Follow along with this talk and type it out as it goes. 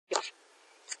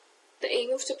The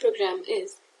aim of the program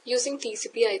is, using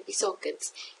TCP IP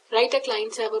sockets, write a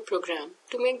client-server program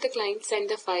to make the client send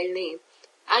the file name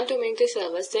and to make the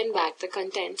server send back the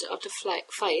contents of the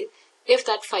file if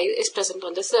that file is present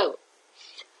on the server.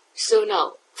 So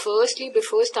now, firstly,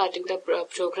 before starting the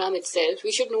program itself,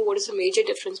 we should know what is the major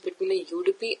difference between a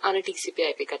UDP and a TCP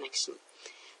IP connection.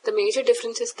 The major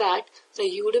difference is that the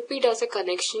UDP does a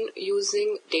connection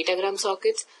using datagram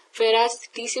sockets, whereas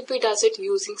TCP does it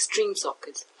using stream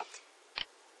sockets.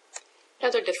 Now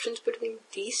the difference between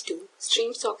these two,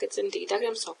 stream sockets and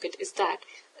datagram socket, is that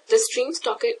the stream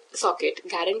socket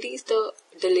guarantees the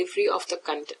delivery of the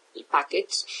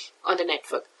packets on the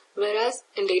network, whereas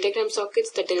in datagram sockets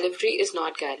the delivery is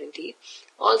not guaranteed.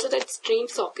 Also, that stream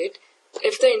socket,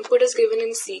 if the input is given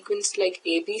in sequence like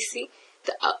ABC,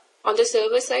 on the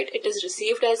server side it is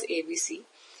received as ABC,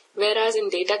 whereas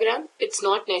in datagram it's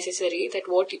not necessary that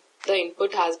what the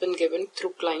input has been given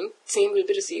through client, same will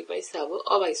be received by server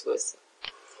or vice versa.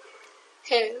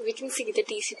 Here we can see the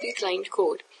TCP client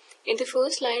code. In the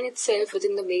first line itself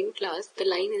within the main class, the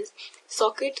line is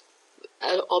socket,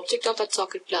 object of that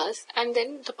socket class, and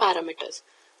then the parameters.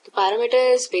 The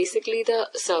parameter is basically the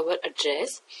server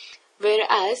address,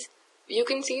 whereas you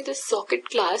can see the socket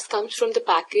class comes from the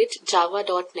package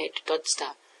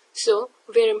java.net.star. So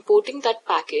we are importing that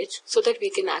package so that we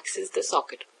can access the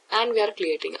socket, and we are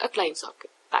creating a client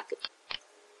socket package.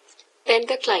 Then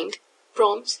the client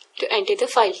prompts to enter the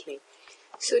file name.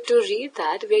 So to read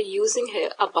that, we are using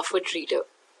here a buffered reader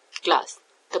class.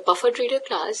 The buffered reader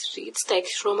class reads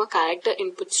text from a character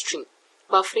input stream,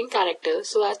 buffering characters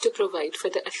so as to provide for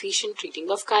the efficient reading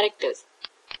of characters.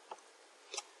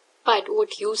 But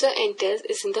what user enters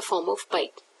is in the form of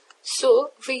byte.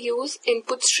 So we use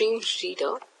input stream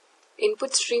reader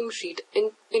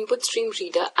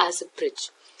as a bridge.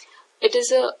 It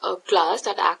is a class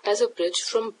that acts as a bridge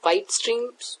from byte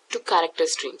streams to character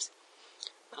streams.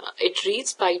 It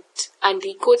reads bytes and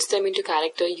decodes them into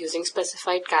character using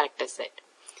specified character set.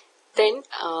 Then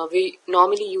we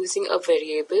normally using a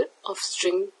variable of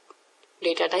string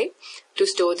data type to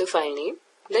store the file name.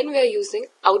 Then we are using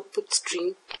output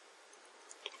stream.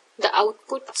 The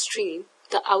output stream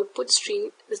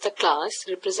is the class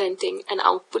representing an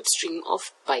output stream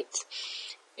of bytes.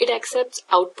 It accepts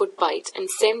output bytes and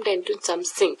sends them to some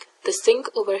sink. The sink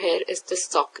over here is the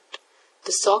socket.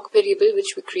 The sock variable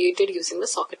which we created using the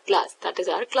socket class, that is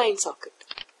our client socket.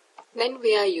 Then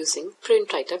we are using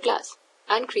printWriter class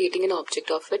and creating an object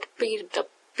of it,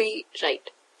 prWrite.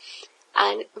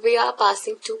 And we are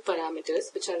passing two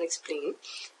parameters which I'll explain.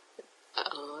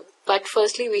 But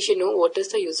firstly we should know what is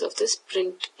the use of this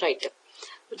printWriter.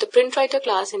 The printWriter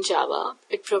class in Java,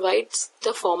 it provides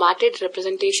the formatted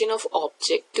representation of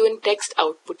object to a text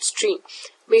output stream.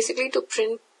 Basically, to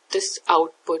print this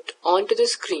output onto the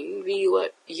screen, we were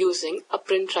using a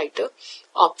printWriter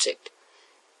object.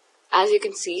 As you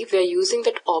can see, we are using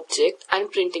that object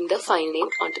and printing the file name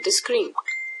onto the screen.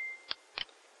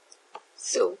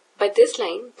 So, by this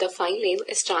line, the file name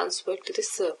is transferred to the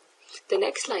server. The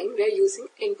next line, we are using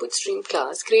input stream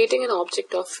class, creating an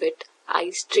object of it,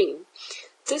 iStream.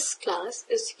 This class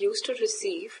is used to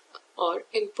receive or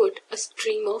input a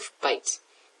stream of bytes.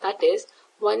 That is,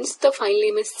 once the file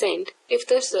name is sent, if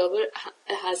the server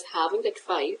has having that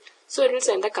file, so it will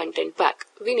send the content back.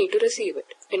 We need to receive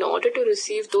it. In order to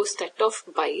receive those set of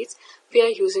bytes, we are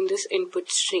using this input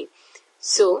stream.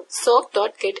 So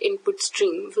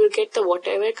sock.getInputStream will get the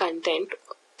whatever content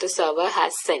the server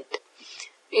has sent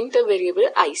in the variable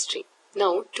iStream.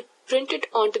 Now to print it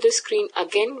onto the screen,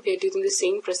 again we are using the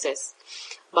same process.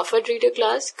 Buffered reader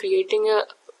class, creating a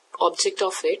object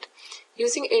of it,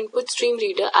 using input stream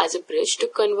reader as a bridge to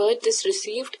convert this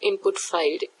received input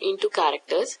file into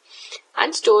characters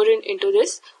and store it into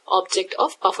this object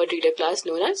of buffered reader class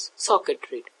known as socket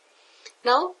read.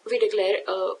 Now we declare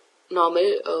a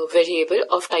normal variable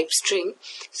of type string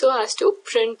so as to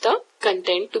print the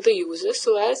content to the user.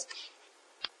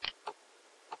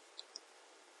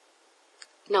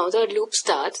 Now the loop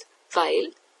starts while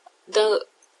the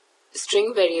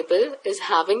string variable is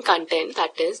having content,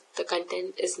 that is, the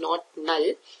content is not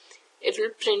null. It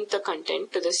will print the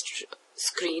content to the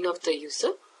screen of the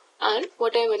user, and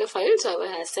whatever the file server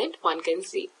has sent, one can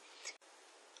see.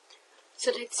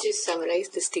 So let's just summarize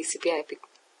this TCP IP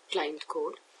client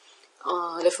code.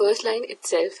 The first line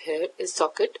itself here is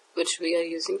socket, which we are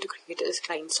using to create a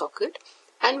client socket,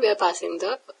 and we are passing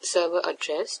the server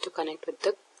address to connect with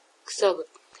the server.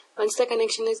 Once the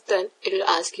connection is done, it will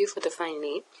ask you for the file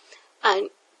name.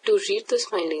 And to read this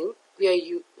file name, we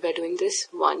are doing this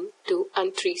 1, 2,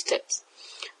 and 3 steps.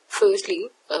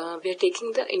 Firstly, we are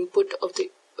taking the input of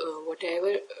the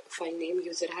whatever file name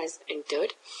user has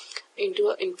entered into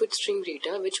an input stream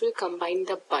reader, which will combine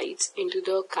the bytes into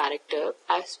the character,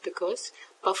 as because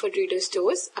buffered reader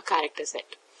stores a character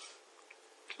set.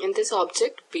 In this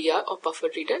object BR or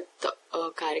buffered reader, the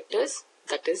characters,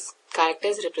 that is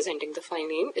characters representing the file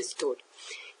name, is stored.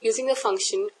 Using the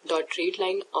function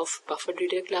 .readLine of buffered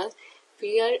reader class,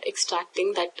 we are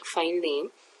extracting that file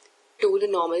name to the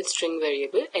normal string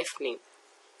variable fname.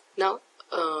 Now,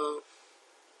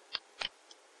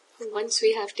 once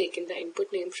we have taken the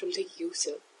input name from the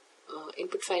user,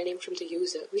 input file name from the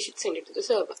user, we should send it to the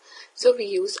server. So we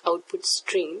use output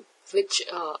stream, which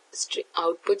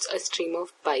outputs a stream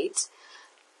of bytes,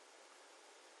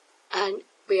 and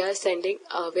we are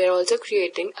also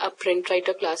creating a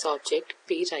printWriter class object,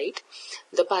 pwrite.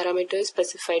 The parameter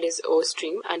specified is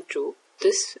ostream and true.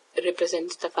 This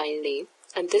represents the file name,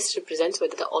 and this represents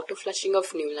whether the auto flushing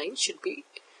of new line should be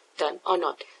done or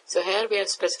not. So here we have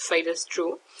specified as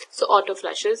true, so auto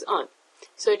flush is on.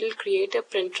 So it will create a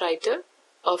printWriter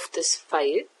of this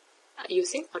file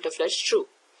using auto flush true,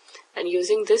 and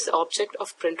using this object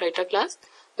of printWriter class,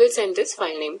 we'll send this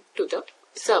file name to the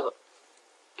server.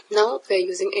 Now we are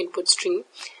using input stream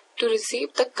to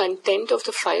receive the content of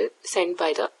the file sent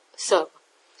by the server.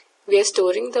 We are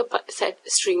storing the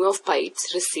stream of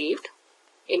bytes received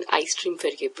in iStream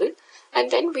variable,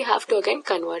 and then we have to again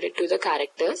convert it to the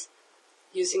characters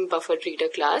using buffered reader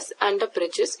class and the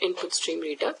bridges input stream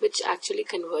reader, which actually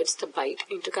converts the byte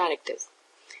into characters.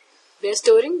 We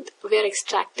are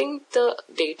extracting the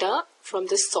data from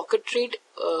the socket read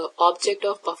object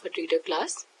of buffered reader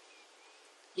class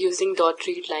using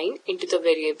 .readLine into the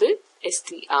variable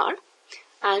str,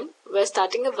 and we're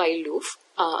starting a while loop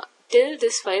till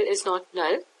this file is not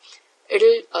null. It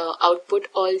will output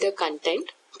all the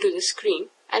content to the screen,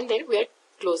 and then we are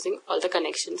closing all the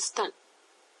connections done.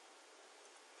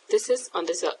 This is on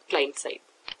the client side.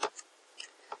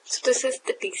 So this is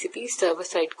the TCP server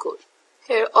side code.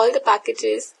 Here all the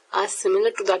packages are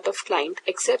similar to that of client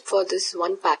except for this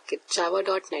one package,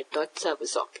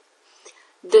 java.net.serversocket.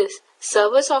 The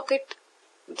server socket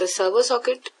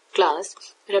class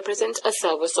represents a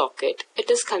server socket. It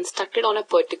is constructed on a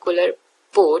particular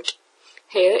port.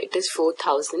 Here it is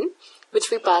 4000, which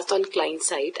we passed on client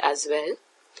side as well.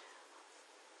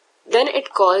 Then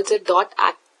it calls a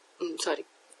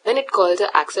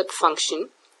accept function,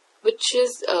 which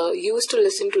is used to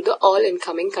listen to the all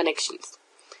incoming connections.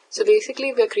 So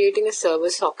basically we are creating a server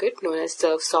socket known as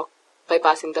servsock by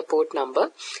passing the port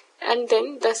number, and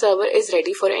then the server is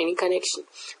ready for any connection.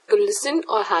 To listen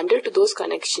or handle to those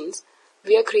connections,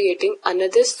 we are creating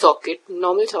another socket,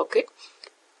 normal socket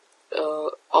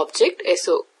object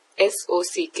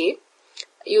SOCK,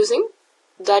 using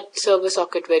that server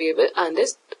socket variable and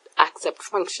this accept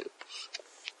function.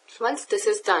 Once this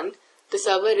is done, the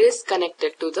server is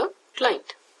connected to the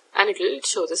client, and it will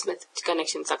show this message,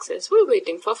 connection successful,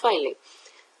 waiting for file name.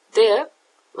 There,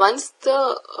 once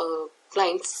the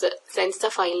client sends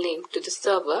the file name to the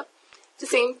server, the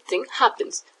same thing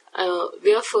happens.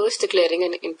 We are first declaring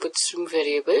an input stream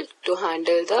variable to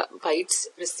handle the bytes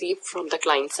received from the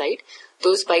client side.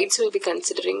 Those bytes will be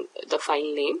considering the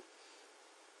file name.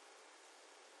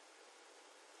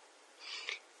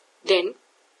 Then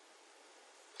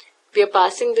we are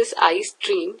passing this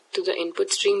iStream to the input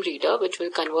stream reader, which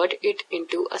will convert it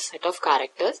into a set of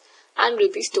characters and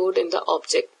will be stored in the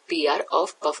object BR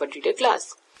of buffered reader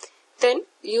class. Then,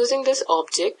 using this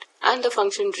object and the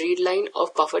function readLine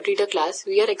of buffered reader class,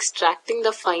 we are extracting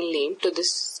the file name to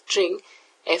this string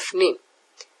fname.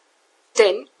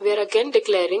 Then, we are again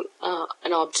declaring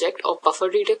an object of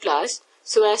buffered reader class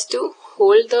so as to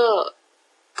hold the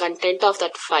content of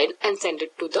that file and send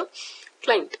it to the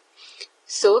client.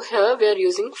 So here we are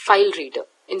using file reader.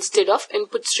 Instead of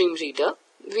input stream reader,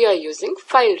 we are using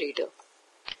file reader.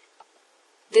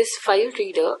 This file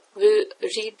reader will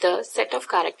read the set of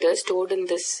characters stored in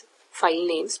this file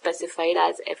name specified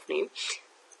as fname,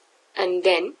 and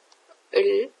then it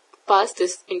will pass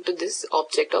this into this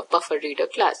object of buffer reader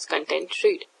class, content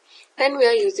read. Then we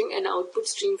are using an output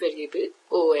stream variable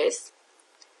OS,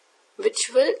 which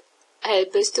will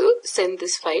help us to send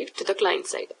this file to the client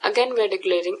side. Again, we are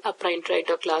declaring a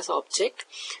printWriter class object,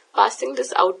 passing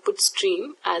this output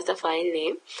stream as the file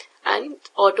name and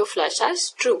auto flush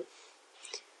as true.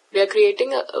 We are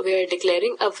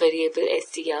declaring a variable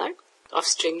str of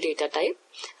string data type,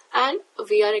 and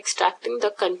we are extracting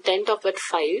the content of that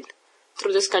file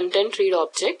through this content read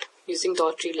object using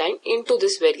 .readLine into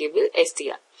this variable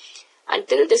str.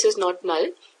 Until this is not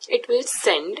null, it will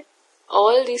send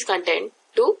all these content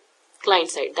to client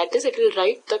side. That is, it will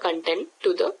write the content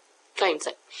to the client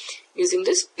side using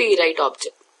this pwrite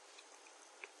object.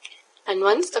 And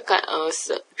once the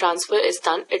transfer is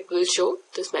done, it will show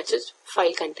this message: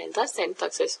 file contents are sent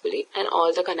successfully and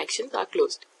all the connections are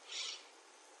closed.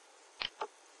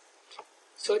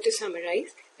 So to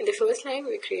summarize, in the first line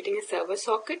we are creating a server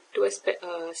socket to a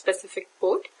specific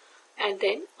port, and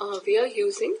then we are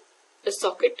using the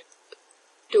socket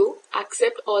to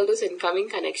accept all those incoming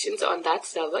connections on that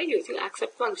server using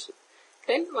accept function.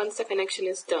 Then once the connection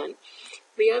is done,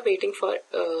 we are waiting for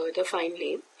the file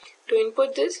name. To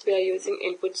input this, we are using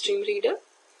input stream reader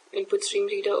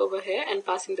over here, and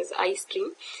passing this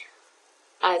iStream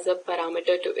as a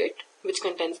parameter to it, which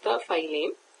contains the file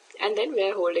name, and then we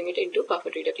are holding it into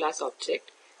bufferedReader class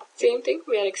object. Same thing,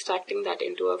 we are extracting that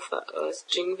into a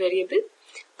string variable,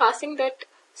 passing that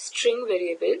string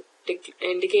variable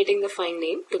indicating the file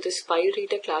name to this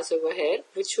fileReader class over here,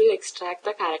 which will extract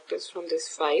the characters from this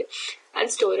file and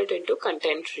store it into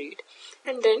content read.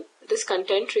 And then this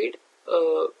content read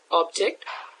object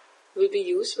will be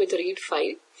used with read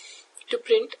file to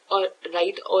print or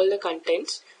write all the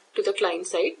contents to the client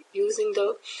side using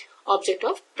the object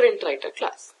of printWriter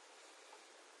class.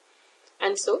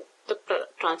 And so the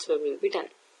transfer will be done.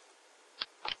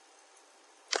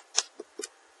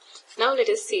 Now let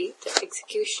us see the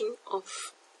execution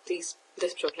of this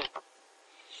program.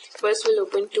 First we'll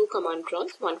open two command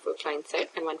prompts, one for client side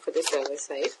and one for the server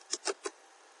side.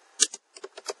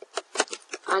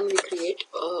 And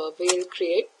we'll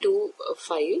create two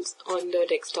files on the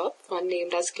desktop, one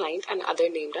named as client and other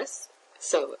named as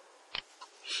server.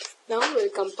 Now we'll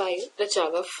compile the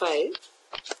Java file,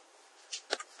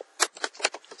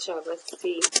 Java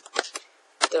C,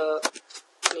 the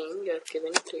name you have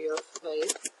given to your file.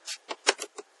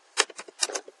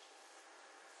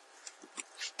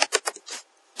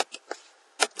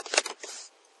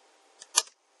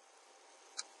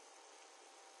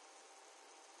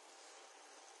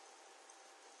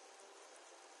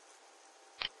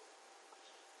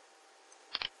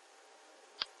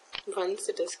 Once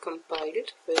it is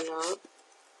compiled, we'll now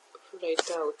write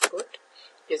the output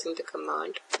using the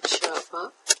command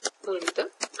java and the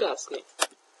class name.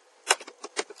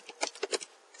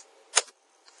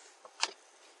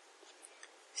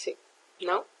 See,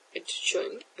 now it's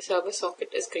showing a server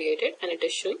socket is created and it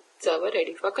is showing server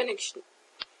ready for connection.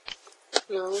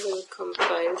 Now we'll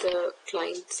compile the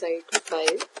client side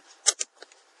file,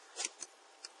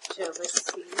 Java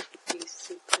C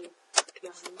Tcp Client.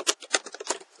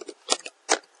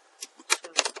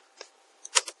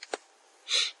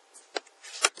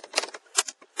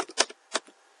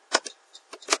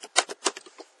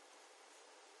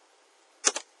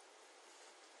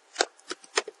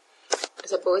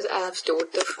 Suppose I have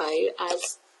stored the file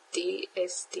as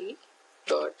tst.test.txt.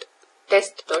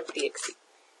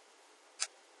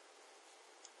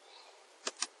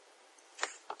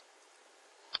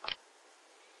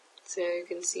 So you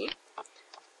can see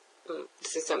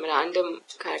this is some random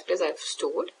characters I've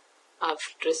stored.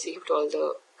 I've received all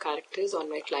the characters on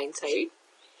my client side,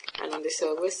 and on the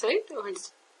server side,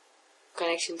 once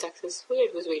connection successful,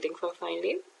 it was waiting for file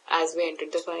name. As we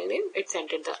entered the file name, it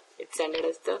sent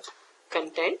us the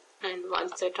content, and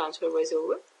once the transfer was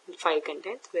over, the file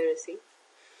contents were received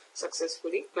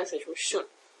successfully, message was shown.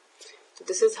 So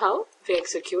this is how we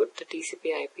execute the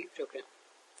TCP/IP program.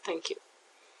 Thank you.